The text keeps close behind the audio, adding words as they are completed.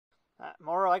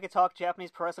Mauro, I could talk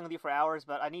Japanese pro wrestling with you for hours,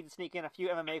 but I need to sneak in a few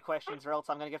MMA questions, or else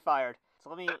I'm going to get fired. So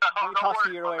let me No toss to worries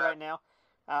you your about way that. right now.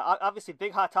 Obviously,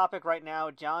 big hot topic right now.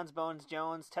 John's Bones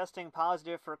Jones testing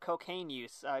positive for cocaine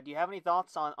use. Do you have any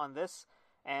thoughts on this,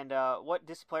 and what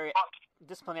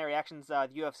disciplinary actions the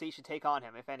UFC should take on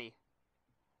him, if any?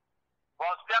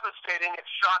 Well, it's devastating. It's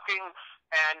shocking,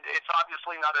 and it's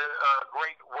obviously not a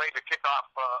great way to kick off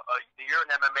the year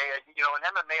in MMA. You know, in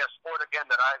MMA, a sport again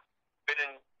that I've been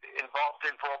involved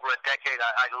in for over a decade.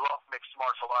 I love mixed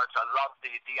martial arts. I love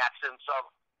the essence of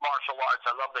martial arts.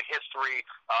 I love the history,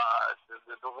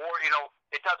 the war. You know,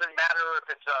 it doesn't matter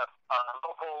if it's a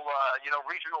local,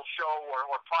 regional show or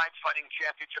Pride Fighting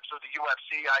Championships or the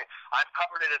UFC. I've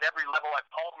covered it at every level. I've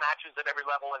called matches at every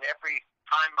level, and every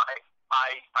time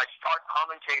I start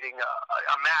commentating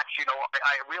a match, you know,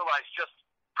 I realize just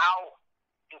how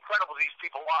incredible these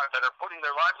people are that are putting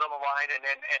their lives on the line and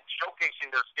showcasing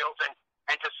their skills and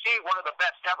to see one of the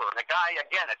best ever. And a guy,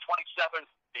 again, at 27,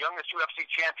 the youngest UFC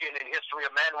champion in history,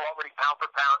 a man who already pound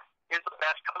for pound is the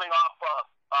best, coming off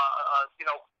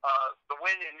the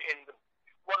win in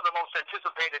one of the most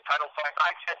anticipated title fights.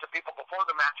 I said to people before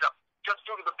the matchup, just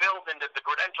due to the build and the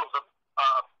credentials of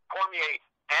Cormier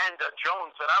and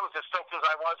Jones, that I was as stoked as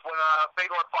I was when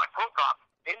Fedor fought Krokop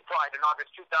in Pride in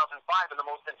August 2005 in the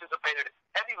most anticipated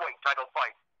heavyweight title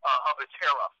fight of its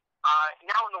era.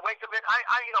 Now in the wake of it,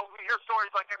 we hear stories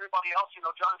like everybody else. You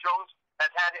know, Jon Jones has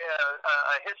had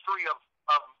a history of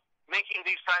making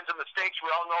these kinds of mistakes. We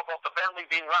all know about the Bentley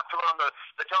being wrapped around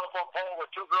the telephone pole with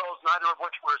two girls, neither of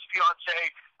which were his fiancé.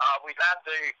 We've had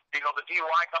the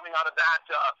DUI coming out of that.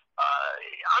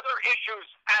 Other issues,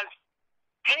 as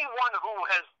anyone who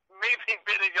has maybe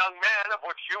been a young man, of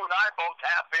which you and I both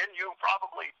have been, you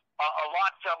probably a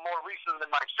lot more recent than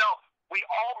myself, we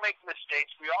all make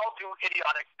mistakes. We all do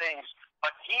idiotic things.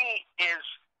 But he is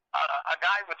a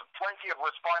guy with plenty of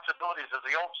responsibilities, as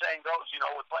the old saying goes. You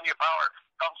know, with plenty of power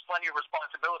comes plenty of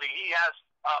responsibility. He has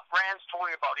brands to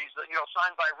worry about. He's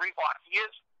signed by Reebok. He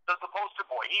is the poster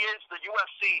boy. He is the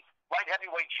UFC light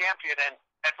heavyweight champion, and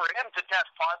for him to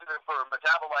test positive for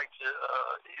metabolites,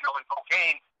 and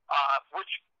cocaine,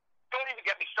 which don't even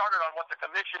get me started on what the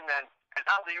commission and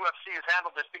how the UFC has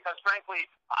handled this, because frankly,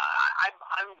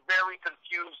 I'm very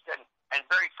confused and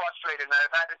very frustrated. And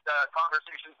I've had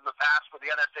conversations in the past with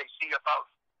the NSAC about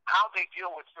how they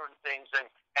deal with certain things, and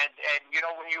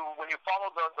when you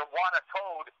follow the WADA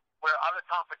code, where out of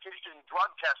competition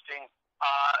drug testing,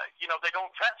 they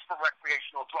don't test for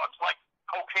recreational drugs like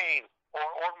cocaine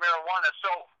or marijuana.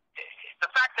 So the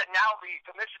fact that now the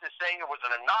commission is saying it was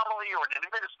an anomaly or an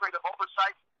administrative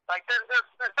oversight, like there's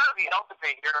got to be hell to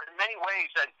pay here in many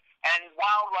ways. And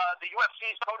while the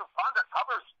UFC's code of conduct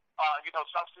covers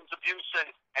substance abuse and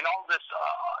all this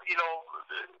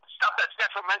stuff that's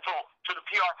detrimental to the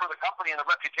PR for the company and the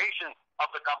reputation of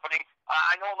the company,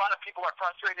 I know a lot of people are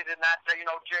frustrated in that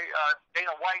Dana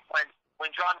White,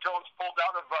 when Jon Jones pulled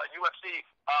out of UFC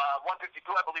 152,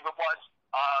 I believe it was,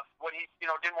 when he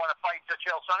didn't want to fight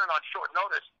Chael Sonnen on short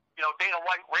notice. Dana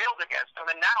White railed against him,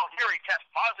 and now here he tests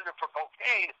positive for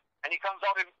cocaine, and he comes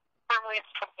out firmly in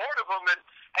support of him.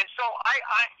 And so I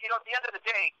at the end of the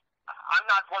day, I'm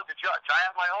not one to judge. I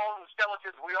have my own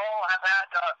skeletons. We all have had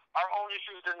our own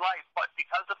issues in life, but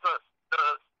because of the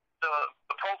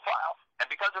profile and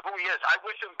because of who he is, I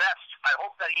wish him best. I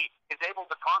hope that he is able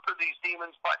to conquer these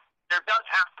demons, but there does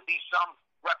have to be some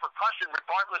repercussion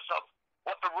regardless of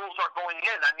what the rules are going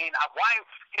in. I mean, why,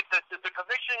 if the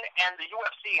commission and the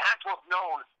UFC had to have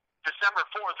known December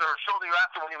 4th or shortly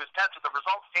after when he was tested, the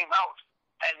results came out,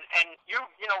 and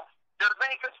there's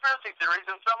many conspiracy theories,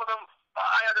 and some of them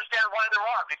I understand why there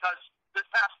are, because this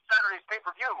past Saturday's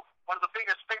pay-per-view, one of the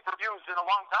biggest pay-per-views in a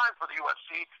long time for the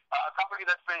UFC, a company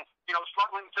that's been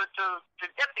struggling to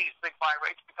get these big buy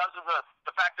rates because of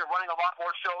the fact they're running a lot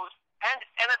more shows, and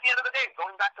at the end of the day,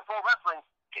 going back to pro wrestling,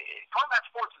 combat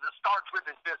sports is a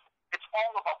star-driven business. It's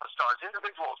all about the stars,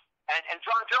 individuals. And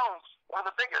Jon Jones, one of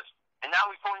the biggest. And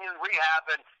now he's going in rehab,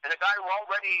 and a guy who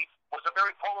already was a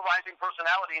very polarizing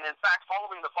personality. And in fact,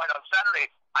 following the fight on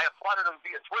Saturday, I applauded him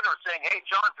via Twitter saying, "Hey,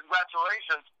 Jon,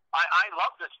 congratulations. I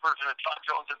love this version of Jon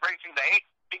Jones embracing the hate,"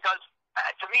 because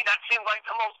to me, that seemed like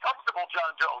the most comfortable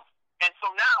Jon Jones. And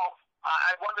so now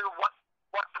I wonder what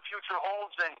the future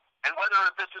holds, and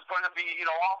whether this is going to be,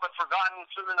 all but forgotten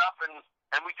soon enough,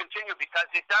 and we continue, because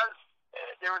it does.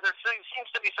 There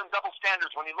seems to be some double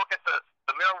standards when you look at the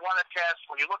marijuana test,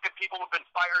 when you look at people who've been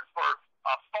fired for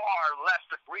far less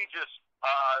egregious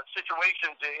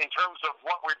situations in terms of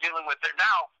what we're dealing with there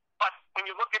now. But when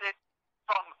you look at it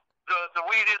from the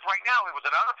way it is right now, it was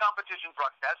an out-of-competition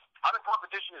drug test. Out of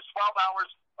competition is 12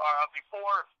 hours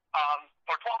before,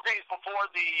 or 12 days before before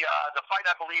the fight,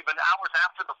 I believe, and hours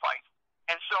after the fight.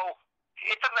 And so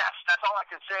it's a mess. That's all I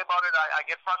can say about it. I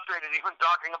get frustrated even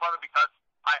talking about it because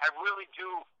I really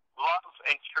do love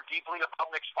and care deeply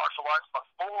about mixed martial arts, but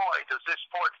boy, does this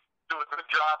sport do a good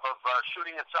job of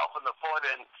shooting itself in the foot.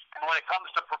 And when it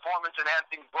comes to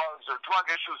performance-enhancing drugs or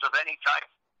drug issues of any type,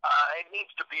 it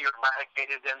needs to be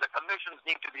eradicated, and the commissions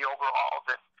need to be overhauled,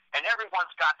 and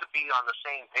everyone's got to be on the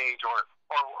same page, or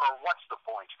what's the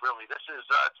point, really? This is,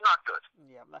 it's not good.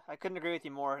 Yeah, I couldn't agree with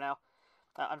you more. Now,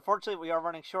 unfortunately, we are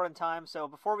running short on time, so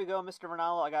before we go, Mr.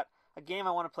 Ranallo, I got a game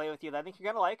I want to play with you that I think you're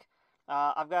going to like.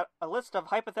 I've got a list of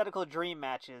hypothetical dream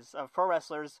matches of pro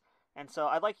wrestlers, and so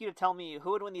I'd like you to tell me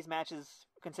who would win these matches,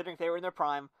 considering if they were in their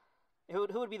prime. Who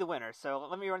would be the winner? So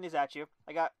let me run these at you.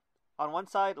 I got, on one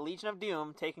side, Legion of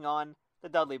Doom taking on the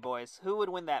Dudley Boys. Who would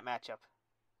win that matchup?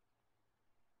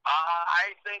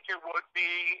 I think it would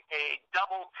be a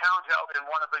double countout in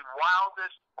one of the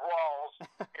wildest brawls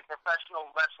in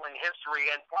professional wrestling history,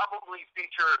 and probably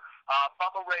feature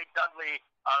Bubba Ray Dudley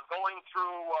going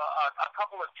through a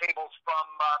couple of tables from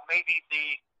maybe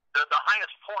the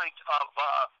highest point of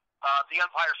the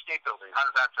Empire State Building. How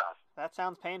does that sound? That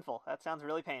sounds painful. That sounds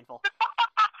really painful.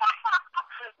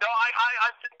 No, I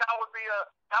think that would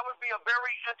be a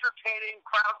very entertaining,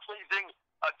 crowd-pleasing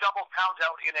double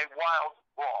countout in a wild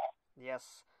brawl.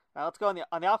 Yes. Now let's go on the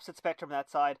opposite spectrum of that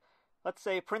side. Let's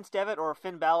say Prince Devitt or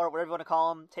Finn Balor, whatever you want to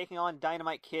call him, taking on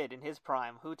Dynamite Kid in his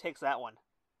prime. Who takes that one?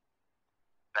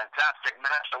 Fantastic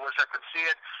match. I wish I could see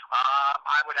it.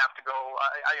 I would have to go,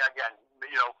 again,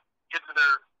 kids in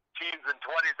their teens and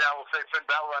 20s now will say Finn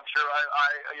Balor. I'm sure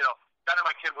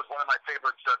Dynamite Kid was one of my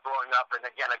favorites growing up, and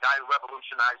again, a guy who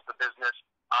revolutionized the business.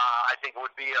 I think it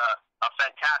would be a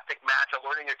fantastic match, a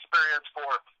learning experience for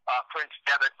Prince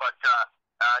Devitt, but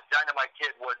Dynamite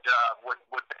Kid would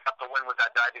pick up the win with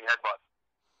that diving headbutt.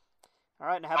 All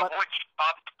right, and how about... Which,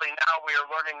 obviously, now we are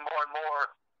learning more and more,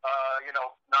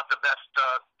 not the best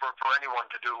for anyone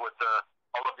to do with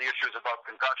all of the issues about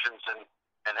concussions and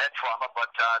head trauma, but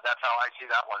that's how I see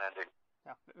that one ending.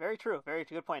 Yeah, very true. Very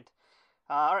good point.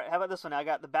 All right, how about this one? I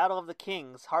got the Battle of the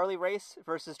Kings, Harley Race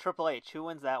versus Triple H.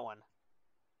 Who wins that one?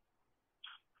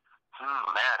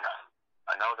 Man,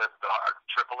 I know that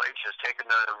Triple H has taken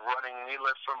the running knee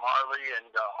lift from Harley, and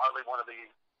Harley, one of the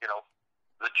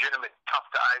legitimate tough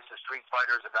guys, the street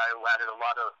fighters, a guy who added a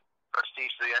lot of prestige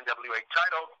to the NWA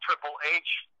title. Triple H,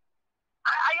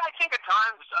 I think at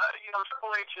times,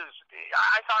 Triple H is.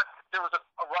 I thought there was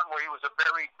a run where he was a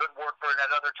very good worker, and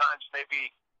at other times maybe,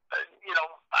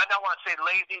 I don't want to say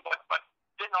lazy, but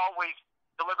didn't always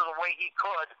deliver the way he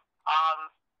could.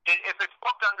 If it's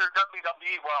booked under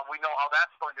WWE, well, we know how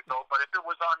that's going to go. But if it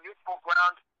was on neutral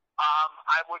ground,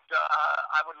 I would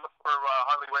look for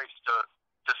Harley Race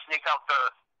to sneak out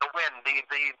the win.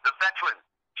 The veteran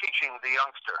teaching the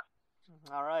youngster.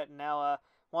 All right, now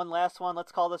one last one.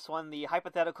 Let's call this one the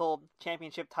hypothetical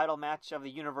championship title match of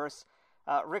the universe.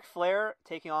 Ric Flair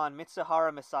taking on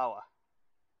Mitsuharu Misawa.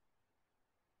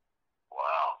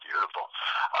 Wow, beautiful.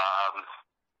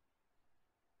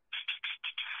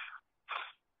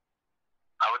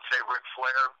 I would say Ric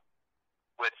Flair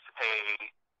with a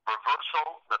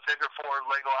reversal. The figure four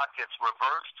leg lock gets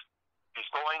reversed. He's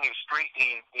going, he's street,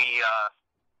 he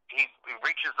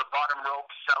reaches the bottom rope,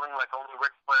 selling like only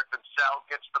Ric Flair can sell,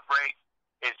 gets the break.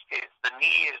 The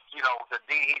knee is, he's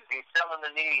selling the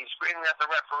knee, he's screaming at the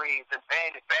referee, he's in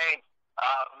pain,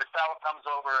 Misawa comes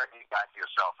over, and you got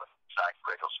yourself a side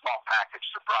cradle, small package,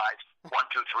 surprise, 1,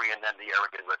 2, 3, and then the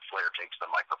arrogant Ric Flair takes the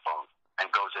microphone and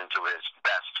goes into his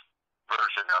best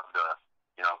version of the,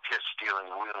 kiss stealing,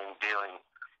 wheeling, dealing,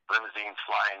 limousine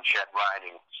flying, jet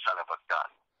riding, son of a gun.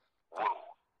 Woo.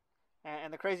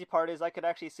 And the crazy part is I could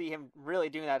actually see him really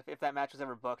doing that if that match was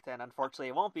ever booked, and unfortunately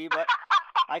it won't be, but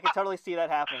I could totally see that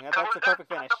happening. That's a perfect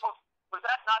finish. Was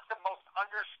that not the most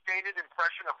understated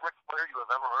impression of Ric Flair you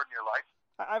have ever heard in your life?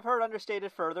 I've heard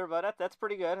understated further, but that's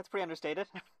pretty good. It's pretty understated.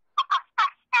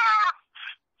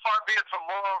 Far be it from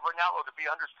Mauro Ranallo to be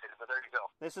understated, but there you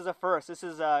go. This is a first. This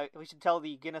is we should tell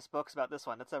the Guinness books about this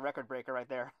one. It's a record breaker right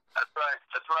there. That's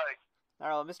right. All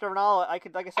right, well, Mr. Ranallo, I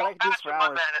could do this for hours.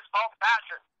 My man. It's all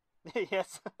passion.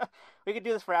 Yes, we could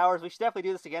do this for hours. We should definitely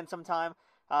do this again sometime.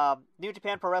 New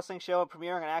Japan Pro Wrestling Show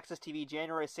premiering on Access TV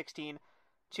January 16.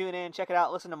 Tune in, check it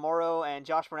out. Listen to Mauro and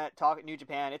Josh Burnett talk at New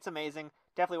Japan. It's amazing.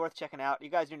 Definitely worth checking out. You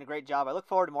guys are doing a great job. I look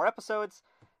forward to more episodes.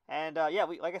 And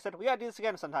like I said, we gotta do this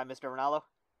again sometime, Mr. Ranallo.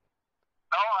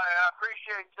 Oh, I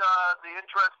appreciate the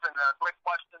interest and great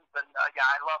questions. And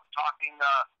I love talking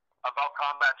about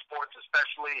combat sports,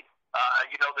 especially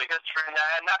the history,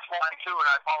 and that's why too. And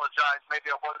I apologize,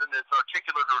 maybe I wasn't as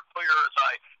articulate or clear as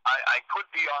I could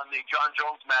be on the Jon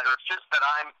Jones matter. It's just that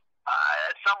I'm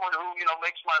as someone who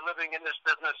makes my living in this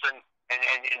business and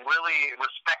really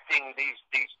respecting these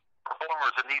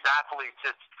performers and these athletes.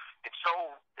 It's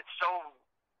so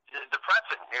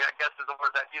depressing, I guess is the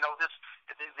word, that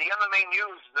the MMA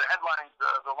news, the headlines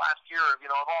the last year,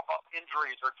 have all about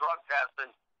injuries or drug tests,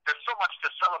 and there's so much to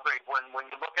celebrate when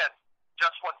you look at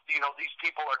just what these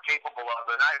people are capable of.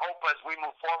 And I hope as we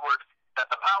move forward that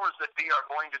the powers that be are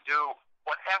going to do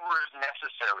whatever is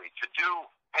necessary to do.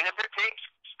 And if it takes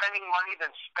spending money, then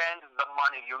spend the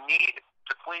money. You need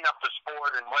to clean up the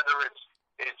sport, and whether it's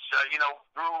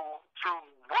through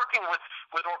working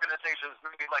with organizations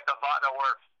maybe like Avada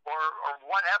or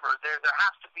whatever, there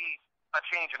has to be a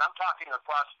change. And I'm talking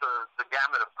across the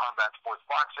gamut of combat sports,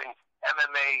 boxing,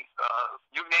 MMA,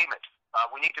 you name it.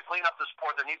 We need to clean up the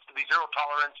sport. There needs to be zero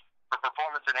tolerance for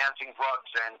performance-enhancing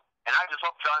drugs. And I just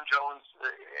hope Jon Jones,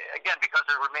 again, because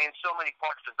there remain so many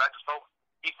questions, I just hope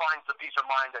he finds the peace of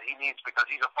mind that he needs, because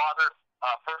he's a father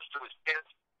first to his kids.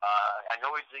 I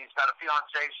know he's got a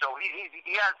fiance, so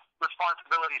he has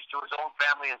responsibilities to his own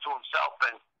family and to himself.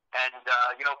 And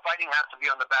fighting has to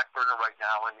be on the back burner right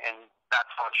now, and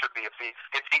that's how it should be. If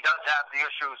he does have the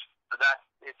issues that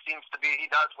it seems to be he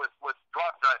does with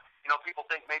drugs, people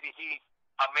think maybe he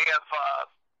may have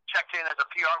checked in as a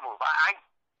PR move.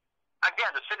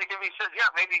 Again, the cynic in me says, yeah,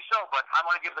 maybe so, but I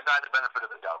want to give the guy the benefit of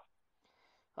the doubt.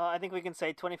 I think we can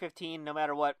say 2015, no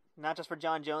matter what, not just for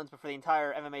Jon Jones, but for the entire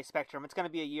MMA spectrum, it's going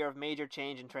to be a year of major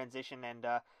change and transition, and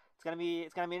it's going to be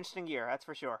an interesting year, that's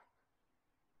for sure.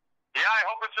 Yeah, I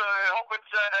hope it's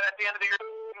at the end of the year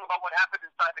about what happened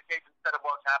inside the cage instead of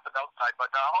what's happened outside. But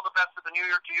all the best of the new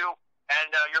year to you and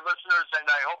your listeners, and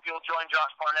I hope you'll join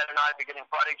Josh Barnett and I beginning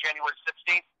Friday, January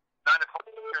 16th, 9 o'clock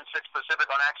and 6 Pacific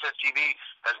on Access TV,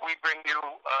 as we bring you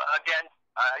again.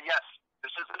 Yes,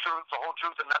 this is the truth, the whole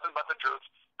truth, and nothing but the truth.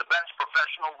 The best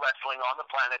professional wrestling on the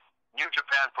planet, New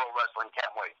Japan Pro Wrestling.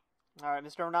 Can't wait. All right,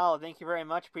 Mr. Ranallo, thank you very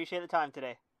much. Appreciate the time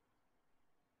today.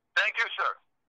 Thank you, sir.